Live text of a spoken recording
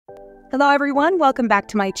Hello everyone, welcome back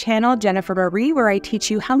to my channel, Jennifer Marie, where I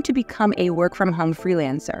teach you how to become a work-from-home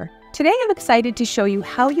freelancer. Today I'm excited to show you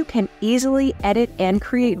how you can easily edit and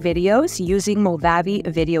create videos using Movavi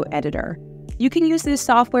Video Editor. You can use this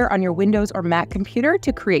software on your Windows or Mac computer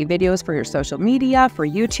to create videos for your social media, for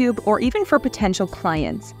YouTube, or even for potential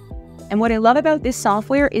clients. And what I love about this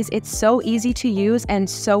software is it's so easy to use and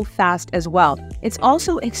so fast as well. It's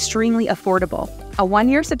also extremely affordable. A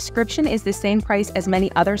 1-year subscription is the same price as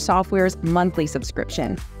many other software's monthly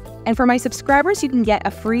subscription. And for my subscribers, you can get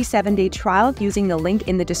a free 7-day trial using the link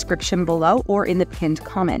in the description below or in the pinned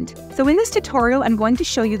comment. So in this tutorial, I'm going to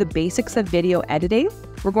show you the basics of video editing.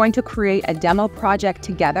 We're going to create a demo project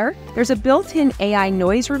together. There's a built-in AI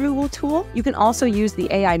noise removal tool. You can also use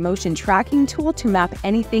the AI motion tracking tool to map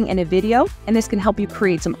anything in a video, and this can help you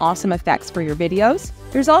create some awesome effects for your videos.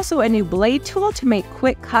 There's also a new blade tool to make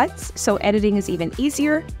quick cuts, so editing is even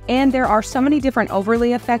easier. And there are so many different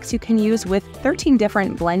overlay effects you can use with 13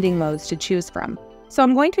 different blending modes to choose from. So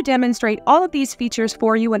I'm going to demonstrate all of these features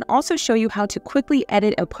for you and also show you how to quickly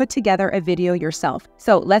edit and put together a video yourself.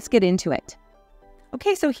 So let's get into it.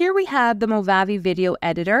 Okay, so here we have the Movavi Video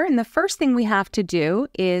Editor, and the first thing we have to do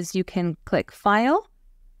is you can click File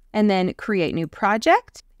and then Create New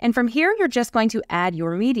Project. And from here, you're just going to add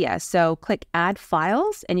your media. So click Add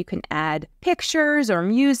Files, and you can add pictures or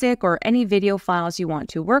music or any video files you want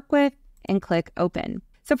to work with, and click Open.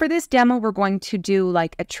 So for this demo, we're going to do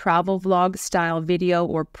like a travel vlog style video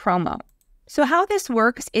or promo. So how this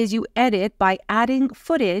works is you edit by adding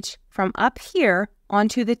footage from up here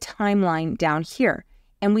onto the timeline down here.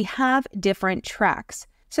 And we have different tracks.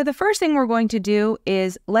 So the first thing we're going to do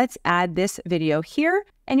is let's add this video here.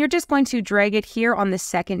 And you're just going to drag it here on the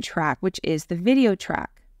second track, which is the video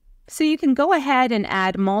track. So you can go ahead and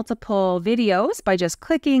add multiple videos by just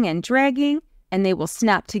clicking and dragging, and they will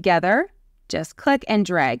snap together. Just click and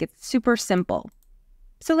drag. It's super simple.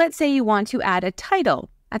 So let's say you want to add a title.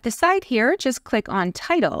 At the side here, just click on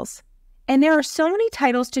Titles. And there are so many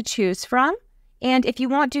titles to choose from. And if you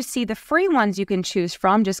want to see the free ones you can choose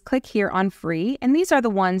from, just click here on Free. And these are the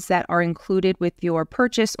ones that are included with your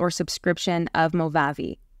purchase or subscription of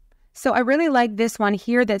Movavi. So I really like this one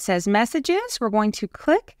here that says Messages. We're going to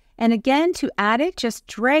click. And again, to add it, just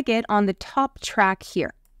drag it on the top track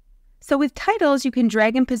here. So with titles, you can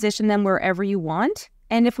drag and position them wherever you want.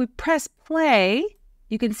 And if we press play,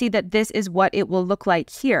 you can see that this is what it will look like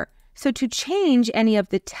here. So to change any of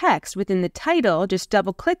the text within the title, just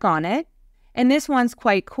double click on it. And this one's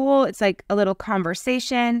quite cool. It's like a little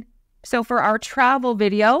conversation. So for our travel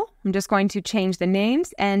video, I'm just going to change the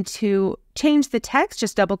names, and to change the text,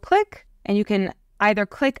 just double click, and you can either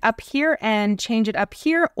click up here and change it up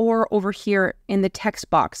here or over here in the text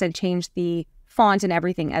box and change the font and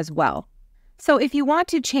everything as well. So if you want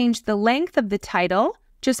to change the length of the title,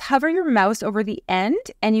 just hover your mouse over the end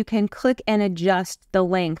and you can click and adjust the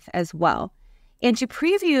length as well. And to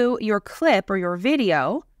preview your clip or your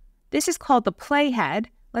video, this is called the playhead.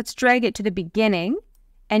 Let's drag it to the beginning,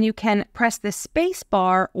 and you can press the space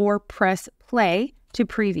bar or press play to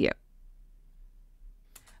preview.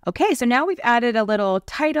 Okay, so now we've added a little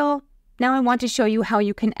title. Now I want to show you how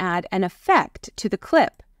you can add an effect to the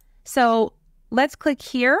clip. So let's click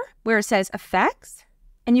here where it says Effects,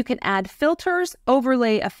 and you can add filters,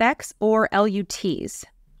 overlay effects, or LUTs.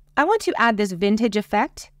 I want to add this vintage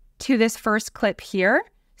effect to this first clip here.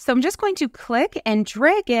 So I'm just going to click and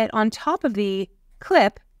drag it on top of the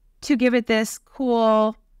clip to give it this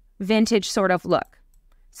cool vintage sort of look.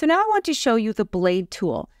 So now I want to show you the blade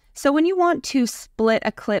tool. So when you want to split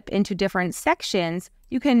a clip into different sections,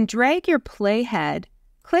 you can drag your playhead,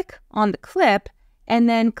 click on the clip, and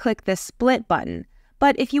then click the split button.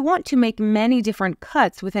 But if you want to make many different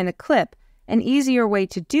cuts within a clip, an easier way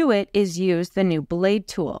to do it is use the new blade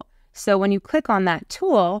tool. So when you click on that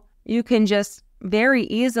tool, you can just very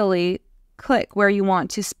easily click where you want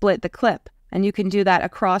to split the clip. And you can do that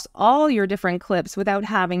across all your different clips without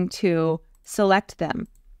having to select them.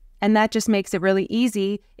 And that just makes it really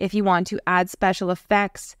easy if you want to add special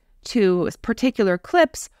effects to particular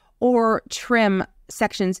clips or trim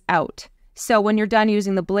sections out. So when you're done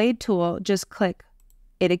using the blade tool, just click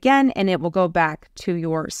it again and it will go back to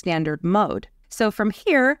your standard mode. So from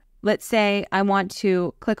here, let's say I want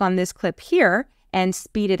to click on this clip here and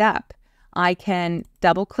speed it up. I can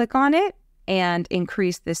double click on it and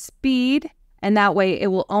increase the speed, and that way it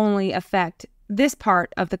will only affect this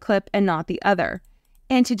part of the clip and not the other.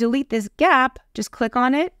 And to delete this gap, just click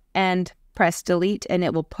on it and press delete, and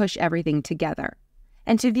it will push everything together.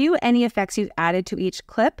 And to view any effects you've added to each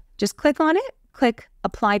clip, just click on it, click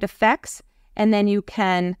Applied Effects, and then you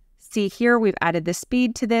can see here we've added the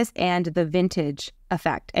speed to this and the vintage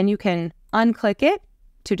effect, and you can unclick it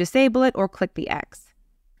to disable it or click the X.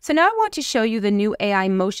 So now I want to show you the new AI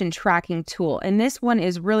motion tracking tool, and this one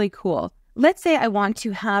is really cool. Let's say I want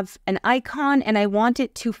to have an icon and I want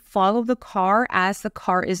it to follow the car as the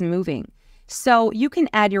car is moving. So you can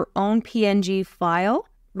add your own PNG file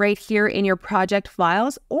right here in your project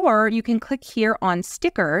files, or you can click here on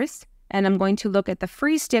stickers, and I'm going to look at the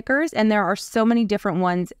free stickers, and there are so many different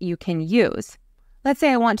ones you can use. Let's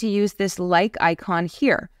say I want to use this like icon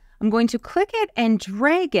here. I'm going to click it and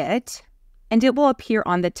drag it, and it will appear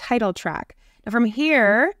on the title track. Now from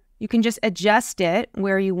here, you can just adjust it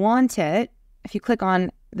where you want it. If you click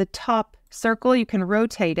on the top circle, you can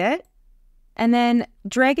rotate it, and then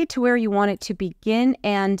drag it to where you want it to begin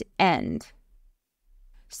and end.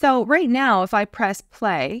 So right now, if I press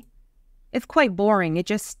play, it's quite boring. It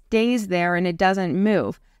just stays there and it doesn't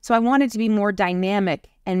move. So I want it to be more dynamic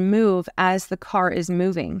and move as the car is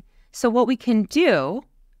moving. So what we can do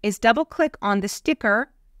is double click on the sticker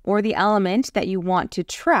or the element that you want to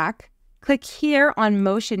track. Click here on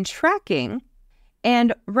motion tracking.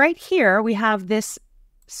 And right here, we have this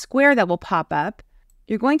square that will pop up.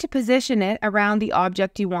 You're going to position it around the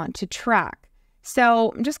object you want to track.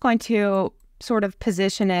 So I'm just going to sort of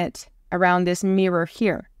position it around this mirror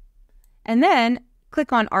here. And then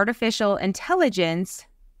click on Artificial Intelligence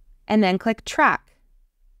and then click Track.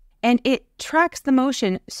 And it tracks the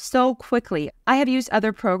motion so quickly. I have used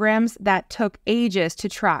other programs that took ages to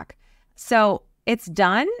track. So it's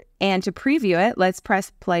done, and to preview it, let's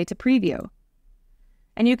press play to preview.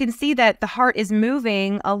 And you can see that the heart is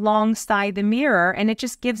moving alongside the mirror, and it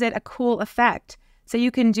just gives it a cool effect. So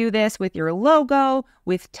you can do this with your logo,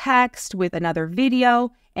 with text, with another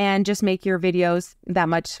video, and just make your videos that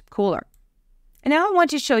much cooler. And now I want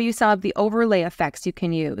to show you some of the overlay effects you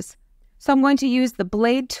can use. So I'm going to use the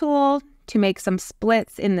blade tool to make some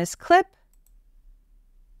splits in this clip.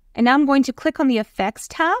 And now I'm going to click on the Effects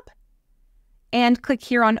tab and click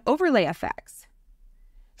here on Overlay Effects.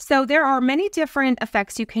 So there are many different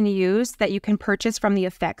effects you can use that you can purchase from the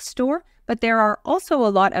effects store, but there are also a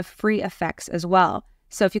lot of free effects as well.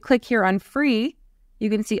 So if you click here on free, you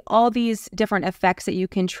can see all these different effects that you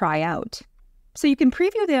can try out. So you can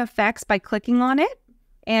preview the effects by clicking on it,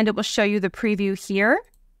 and it will show you the preview here.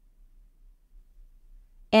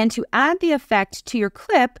 And to add the effect to your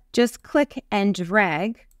clip, just click and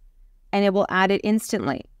drag, and it will add it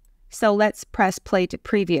instantly. So let's press play to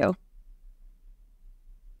preview.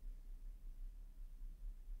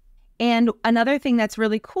 And another thing that's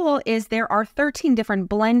really cool is there are 13 different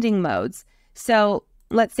blending modes. So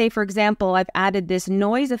let's say, for example, I've added this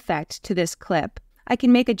noise effect to this clip. I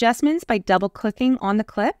can make adjustments by double-clicking on the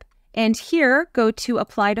clip, and here go to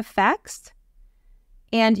Applied Effects,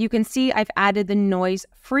 and you can see I've added the noise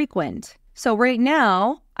frequent. So right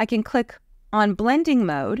now, I can click on blending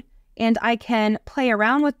mode, and I can play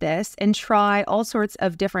around with this and try all sorts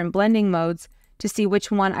of different blending modes to see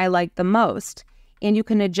which one I like the most. And you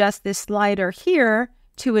can adjust this slider here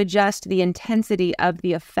to adjust the intensity of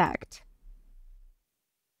the effect.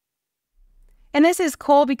 And this is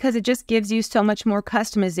cool because it just gives you so much more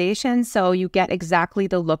customization, so you get exactly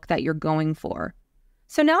the look that you're going for.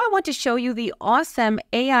 So now I want to show you the awesome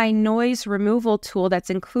AI noise removal tool that's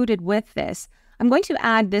included with this. I'm going to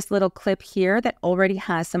add this little clip here that already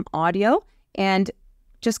has some audio, and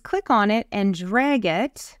just click on it and drag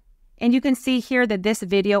it. And you can see here that this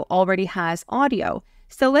video already has audio.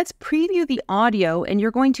 So let's preview the audio, and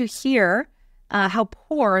you're going to hear how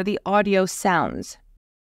poor the audio sounds.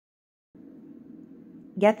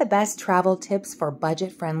 Get the best travel tips for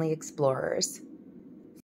budget-friendly explorers.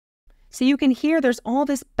 So you can hear there's all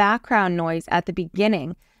this background noise at the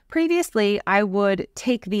beginning. Previously, I would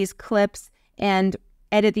take these clips and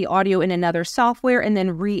edit the audio in another software and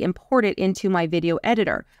then re-import it into my video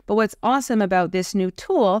editor. But what's awesome about this new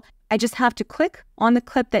tool, I just have to click on the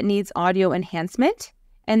clip that needs audio enhancement.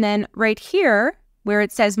 And then right here, where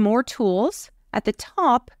it says More Tools, at the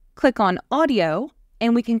top, click on Audio,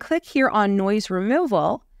 and we can click here on Noise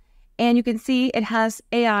Removal. And you can see it has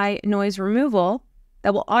AI noise removal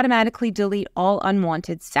that will automatically delete all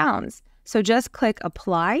unwanted sounds. So just click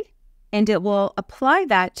Apply, and it will apply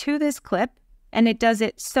that to this clip, and it does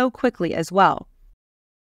it so quickly as well.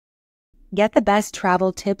 Get the best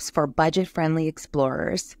travel tips for budget-friendly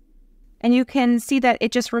explorers. And you can see that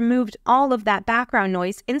it just removed all of that background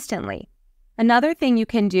noise instantly. Another thing you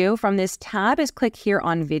can do from this tab is click here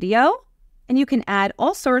on Video, and you can add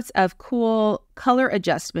all sorts of cool color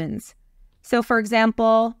adjustments. So for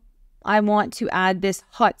example, I want to add this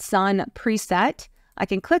hot sun preset. I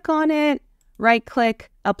can click on it, right-click,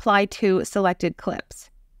 apply to selected clips.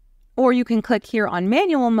 Or you can click here on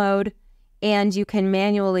manual mode, and you can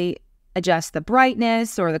manually adjust the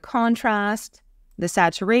brightness or the contrast, the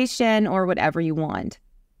saturation, or whatever you want.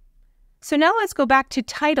 So now let's go back to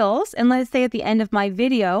titles, and let's say at the end of my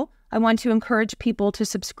video, I want to encourage people to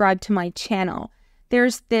subscribe to my channel.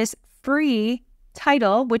 There's this free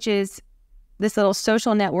title, which is this little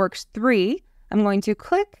social networks 3. I'm going to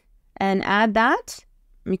click and add that.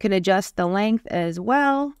 You can adjust the length as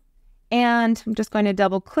well. And I'm just going to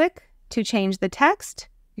double click to change the text.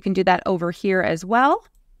 You can do that over here as well.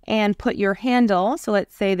 And put your handle. So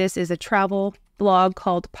let's say this is a travel blog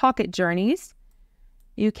called Pocket Journeys.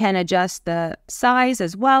 You can adjust the size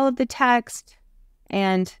as well of the text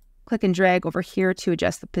and click and drag over here to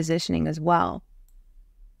adjust the positioning as well.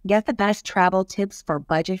 Get the best travel tips for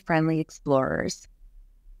budget-friendly explorers.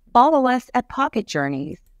 Follow us at Pocket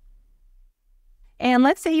Journeys. And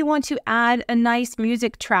let's say you want to add a nice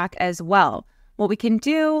music track as well. What we can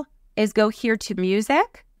do is go here to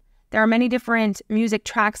music. There are many different music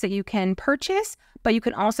tracks that you can purchase, but you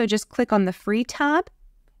can also just click on the free tab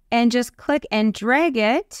and just click and drag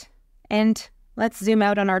it. And let's zoom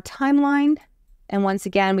out on our timeline. And once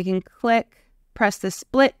again, we can click, press the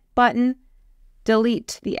split button,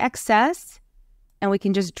 delete the excess, and we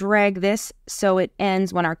can just drag this so it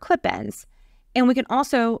ends when our clip ends. And we can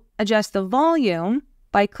also adjust the volume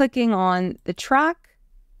by clicking on the track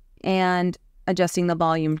and adjusting the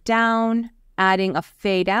volume down, adding a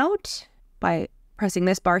fade out by pressing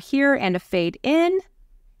this bar here and a fade in.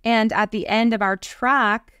 And at the end of our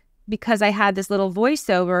track, because I had this little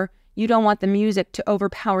voiceover, you don't want the music to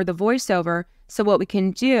overpower the voiceover. So what we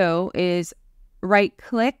can do is right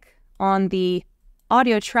click on the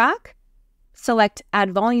audio track, select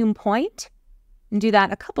add volume point, and do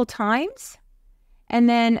that a couple times. And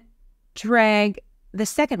then drag the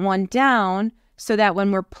second one down so that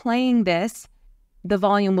when we're playing this, the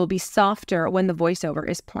volume will be softer when the voiceover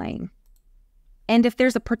is playing. And if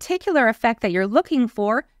there's a particular effect that you're looking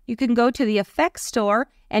for, you can go to the effects store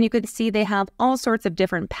and you can see they have all sorts of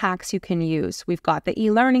different packs you can use. We've got the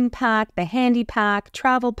e-learning pack, the handy pack,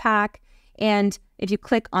 travel pack, and if you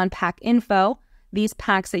click on pack info, these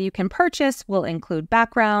packs that you can purchase will include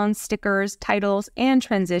backgrounds, stickers, titles, and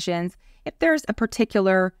transitions if there's a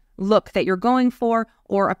particular look that you're going for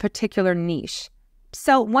or a particular niche.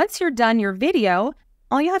 So once you're done your video,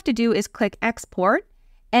 all you have to do is click export,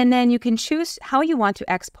 and then you can choose how you want to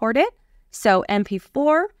export it. So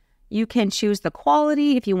MP4, you can choose the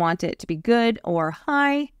quality if you want it to be good or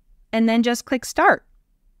high, and then just click start.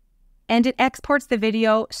 And it exports the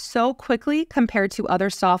video so quickly compared to other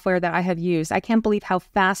software that I have used. I can't believe how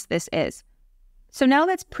fast this is. So now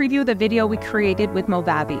let's preview the video we created with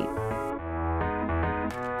Movavi.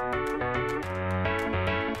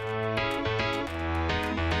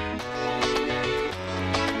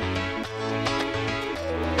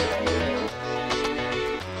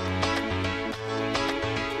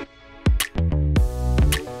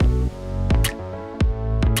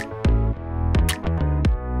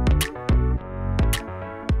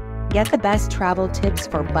 Get the best travel tips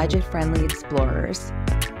for budget-friendly explorers.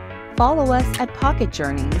 Follow us at Pocket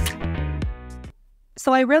Journeys.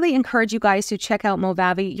 So I really encourage you guys to check out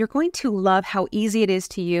Movavi. You're going to love how easy it is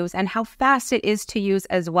to use and how fast it is to use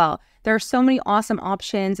as well. There are so many awesome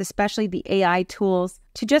options, especially the AI tools,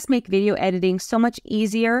 to just make video editing so much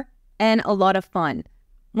easier and a lot of fun.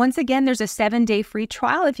 Once again, there's a 7-day free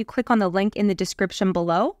trial if you click on the link in the description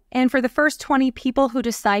below. And for the first 20 people who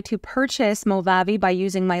decide to purchase Movavi by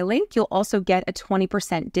using my link, you'll also get a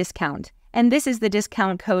 20% discount. And this is the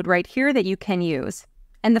discount code right here that you can use.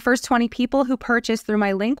 And the first 20 people who purchase through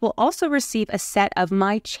my link will also receive a set of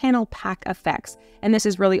my channel pack effects. And this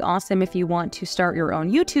is really awesome if you want to start your own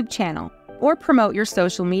YouTube channel or promote your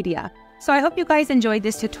social media. So I hope you guys enjoyed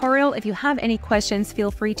this tutorial. If you have any questions,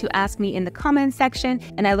 feel free to ask me in the comments section,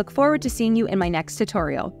 and I look forward to seeing you in my next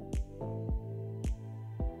tutorial.